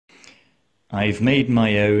I've made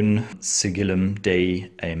my own Sigilum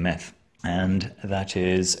Dei Aemeth, and that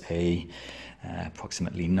is a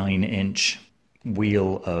approximately 9-inch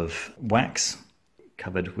wheel of wax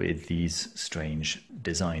covered with these strange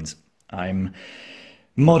designs. I'm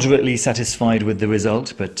moderately satisfied with the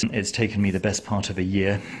result, but it's taken me the best part of a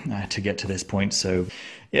year to get to this point, so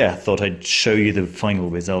yeah, I thought I'd show you the final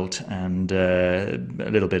result and a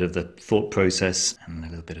little bit of the thought process and a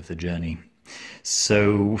little bit of the journey.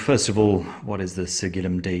 So first of all, what is the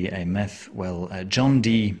Sigilum Dei Aemeth? Well, John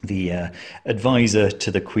Dee, the advisor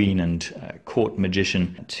to the Queen and court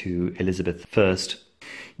magician to Elizabeth I,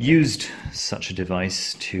 used such a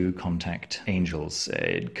device to contact angels.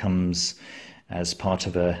 It comes as part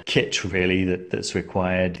of a kit, really, that's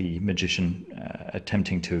required. The magician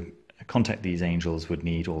attempting to contact these angels would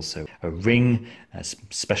need also a ring, a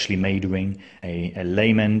specially made ring, a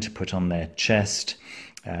layman to put on their chest,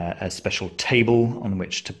 a special table on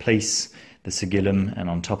which to place the sigillum, and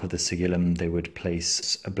on top of the sigillum they would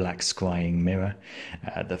place a black scrying mirror.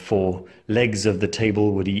 The 4 legs of the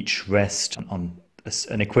table would each rest on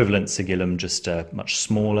an equivalent sigillum, just much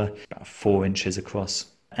smaller, about 4 inches across.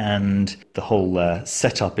 And the whole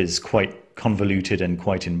setup is quite convoluted and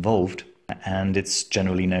quite involved, and it's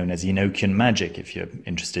generally known as Enochian magic. If you're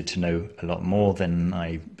interested to know a lot more, then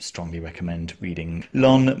I strongly recommend reading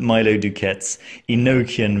Lon Milo Duquette's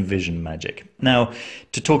Enochian Vision Magic. Now,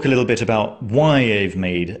 to talk a little bit about why I've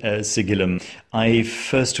made a sigillum, I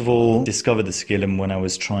first of all discovered the sigillum when I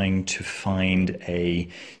was trying to find a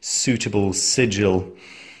suitable sigil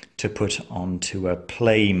to put onto a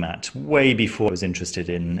play mat, way before I was interested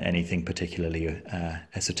in anything particularly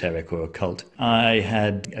esoteric or occult. I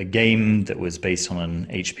had a game that was based on an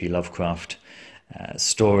H.P. Lovecraft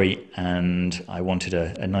story, and I wanted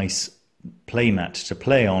a nice play mat to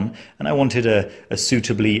play on, and I wanted a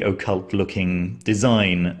suitably occult looking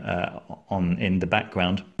design in the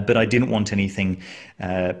background, but I didn't want anything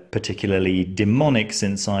particularly demonic,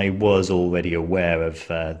 since I was already aware of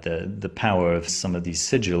the power of some of these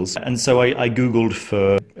sigils, and so I googled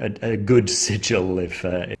for a good sigil, if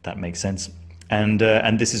that makes sense. And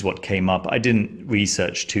this is what came up. I didn't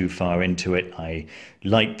research too far into it. I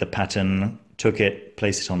liked the pattern, took it,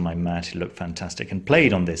 placed it on my mat. It looked fantastic, and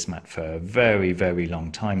played on this mat for a very, very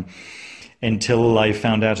long time, until I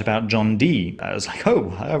found out about John Dee. I was like,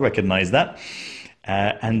 oh, I recognize that.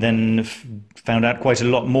 And then found out quite a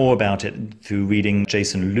lot more about it through reading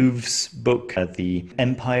Jason Louve's book, The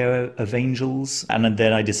Empire of Angels. And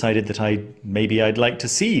then I decided that maybe I'd like to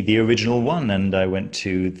see the original one, and I went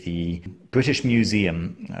to the British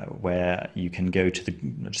Museum, where you can go to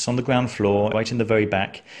just on the ground floor, right in the very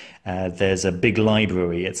back. There's a big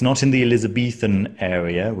library. It's not in the Elizabethan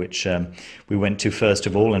area, which we went to first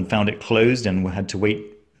of all and found it closed, and we had to wait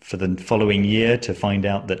for the following year to find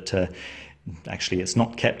out that actually it's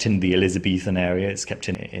not kept in the Elizabethan area. It's kept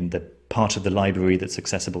in the part of the library that's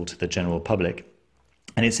accessible to the general public.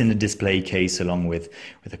 And it's in a display case along with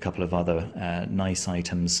a couple of other nice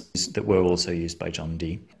items that were also used by John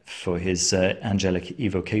Dee for his angelic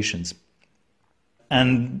evocations.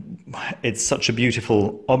 And it's such a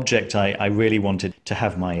beautiful object, I really wanted to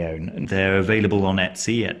have my own. They're available on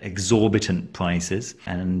Etsy at exorbitant prices,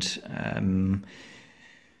 and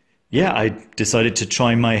yeah, I decided to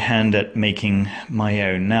try my hand at making my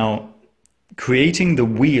own. Now, creating the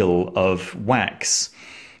wheel of wax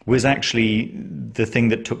was actually the thing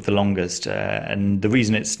that took the longest, and the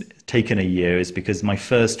reason it's taken a year is because my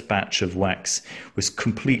first batch of wax was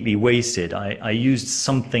completely wasted. I used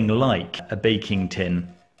something like a baking tin,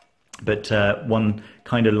 but one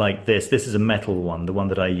kind of like this. This is a metal one. The one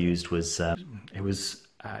that I used was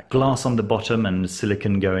glass on the bottom and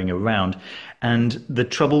silicone going around. And the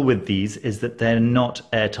trouble with these is that they're not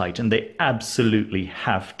airtight, and they absolutely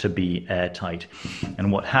have to be airtight.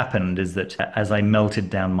 And what happened is that as I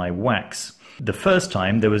melted down my wax, the first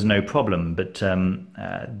time there was no problem, but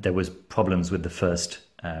there was problems with the first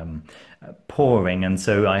pouring, and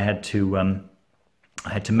so I had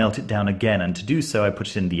to melt it down again, and to do so I put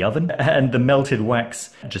it in the oven, and the melted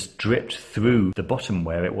wax just dripped through the bottom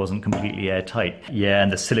where it wasn't completely airtight. Yeah,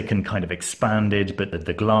 and the silicone kind of expanded, but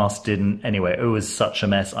the glass didn't. Anyway, it was such a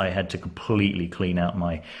mess. I had to completely clean out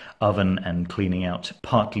my oven, and cleaning out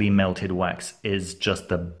partly melted wax is just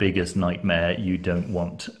the biggest nightmare. You don't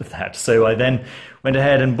want that. So I then went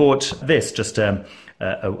ahead and bought this, just a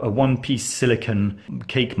one-piece silicone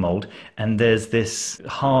cake mold, and there's this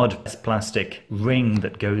hard plastic ring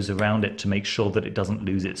that goes around it to make sure that it doesn't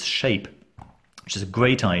lose its shape, which is a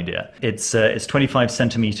great idea. It's 25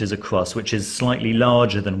 centimeters across, which is slightly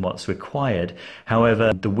larger than what's required.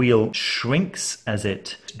 However, the wheel shrinks as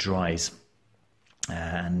it dries.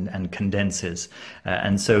 and condenses.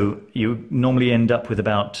 And so you normally end up with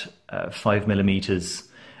about 5 millimeters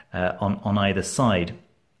on either side.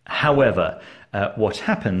 However, what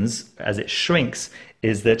happens as it shrinks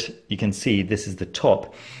is that you can see this is the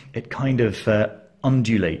top. It kind of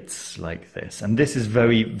undulates like this, and this is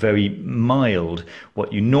very, very mild.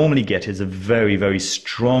 What you normally get is a very, very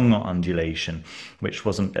strong undulation, which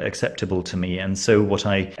wasn't acceptable to me. And so what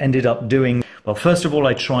I ended up doing, well, first of all,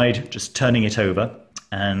 I tried just turning it over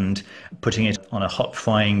and putting it on a hot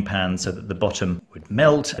frying pan so that the bottom would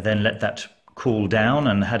melt. I then let that cool down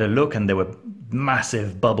and had a look, and there were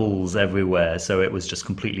massive bubbles everywhere, so it was just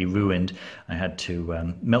completely ruined. I had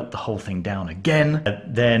to melt the whole thing down again.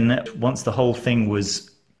 Then once the whole thing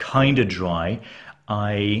was kind of dry,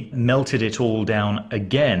 I melted it all down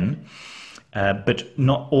again, but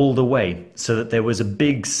not all the way, so that there was a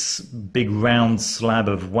big round slab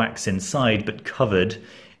of wax inside, but covered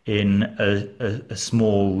in a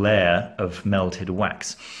small layer of melted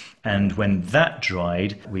wax. And when that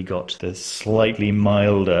dried, we got the slightly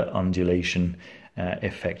milder undulation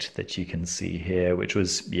effect that you can see here, which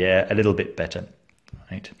was, yeah, a little bit better.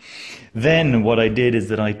 Right. Then what I did is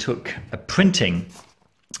that I took a printing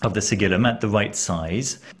of the sigillum at the right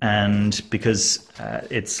size, and because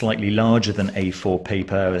it's slightly larger than A4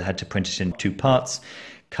 paper, I had to print it in two parts,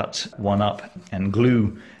 cut one up and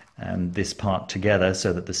glue this part together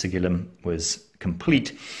so that the sigillum was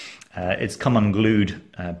complete. It's come unglued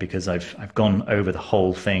because I've gone over the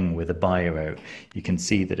whole thing with a biro. You can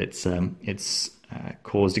see that it's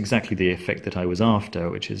caused exactly the effect that I was after,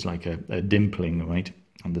 which is like a dimpling right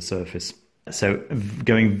on the surface. So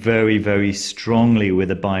going very, very strongly with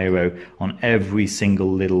a biro on every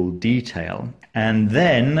single little detail. And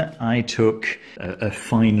then I took a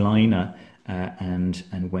fine liner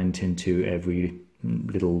and went into every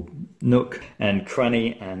little nook and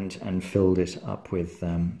cranny and filled it up with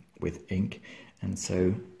ink, and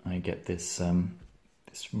so I get this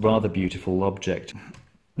this rather beautiful object.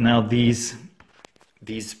 Now these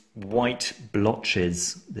white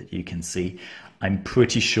blotches that you can see, I'm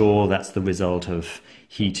pretty sure that's the result of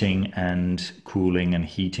heating and cooling and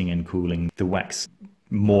heating and cooling the wax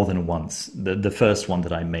more than once. The first one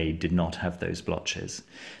that I made did not have those blotches.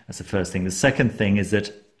 That's the first thing. The second thing is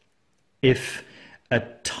that if a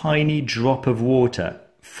tiny drop of water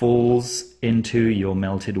falls into your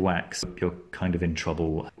melted wax, you're kind of in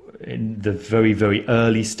trouble. In the very, very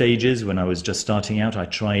early stages, when I was just starting out, I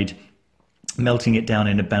tried melting it down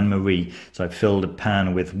in a bain-marie. So I filled a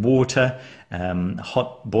pan with water,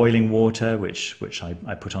 hot boiling water, which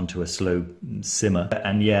I put onto a slow simmer,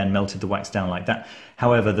 and melted the wax down like that.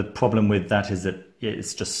 However, the problem with that is that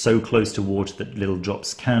it's just so close to water that little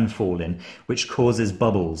drops can fall in, which causes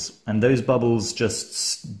bubbles, and those bubbles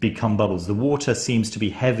just become bubbles. The water seems to be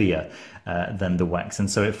heavier than the wax,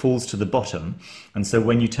 and so it falls to the bottom. And so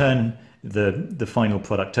when you turn the final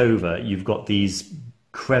product over, you've got these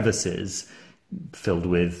crevices filled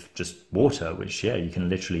with just water, which you can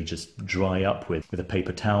literally just dry up with a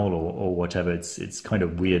paper towel or whatever. It's kind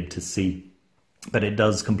of weird to see, but it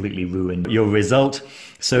does completely ruin your result.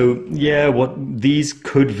 So what these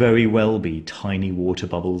could very well be tiny water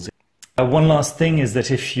bubbles. One last thing is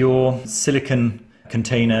that if your silicone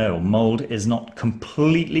container or mold is not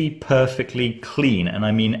completely perfectly clean, and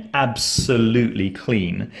I mean absolutely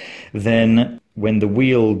clean, then when the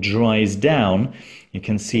wheel dries down, you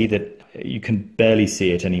can see that you can barely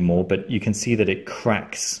see it anymore, but you can see that it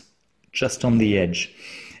cracks just on the edge.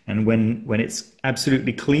 And when it's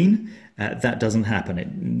absolutely clean, that doesn't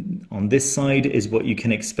happen. On this side is what you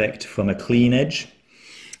can expect from a clean edge.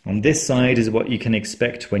 On this side is what you can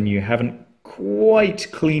expect when you haven't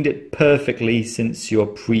quite cleaned it perfectly since your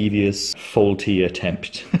previous faulty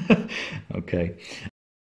attempt. Okay.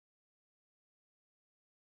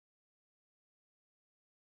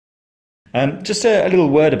 Just a little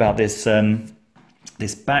word about this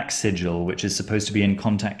this back sigil, which is supposed to be in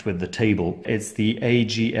contact with the table. It's the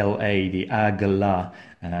AGLA, the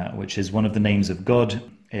Agala, which is one of the names of God.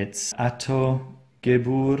 It's Ato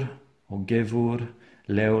Gebur or Gevur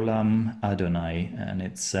Leolam Adonai, and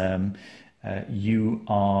it's you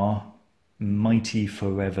are mighty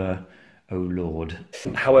forever, O Lord.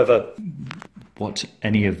 However, what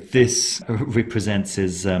any of this represents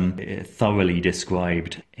is thoroughly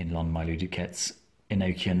described in Lon Milo Duquette's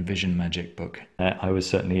Enochian Vision Magic book. I was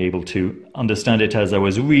certainly able to understand it as I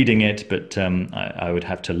was reading it, but I would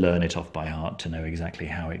have to learn it off by heart to know exactly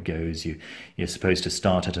how it goes. You're supposed to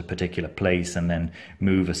start at a particular place and then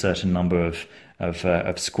move a certain number of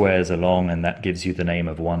squares along, and that gives you the name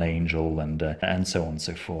of one angel, and so on and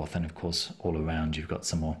so forth. And of course, all around you've got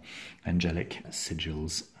some more angelic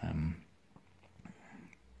sigils.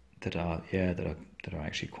 that are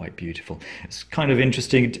actually quite beautiful. It's kind of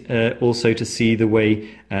interesting also to see the way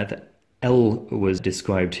that L was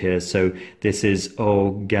described here. So this is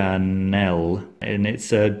organelle, and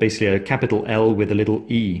it's basically a capital L with a little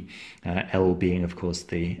e. L being, of course,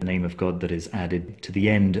 the name of God that is added to the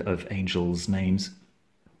end of angels' names.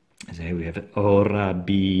 So here we have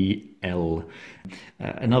Orabiel.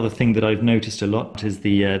 Another thing that I've noticed a lot is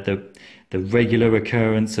the regular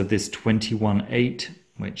occurrence of this 21-8,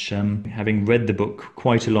 which, having read the book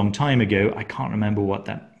quite a long time ago, I can't remember what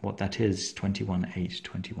that is.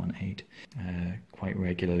 21-8, quite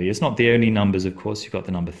regularly. It's not the only numbers, of course. You've got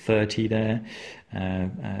the number 30 there,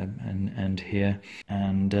 and here,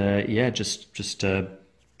 and yeah, it's just a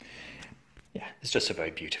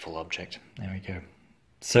very beautiful object. There we go.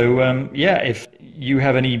 So yeah, if you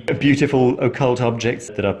have any beautiful occult objects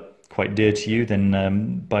that are quite dear to you,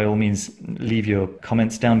 then by all means leave your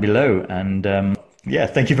comments down below. And yeah,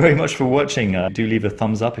 thank you very much for watching. Do leave a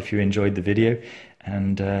thumbs up if you enjoyed the video,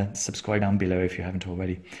 and subscribe down below if you haven't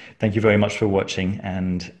already. Thank you very much for watching,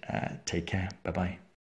 and take care. Bye bye.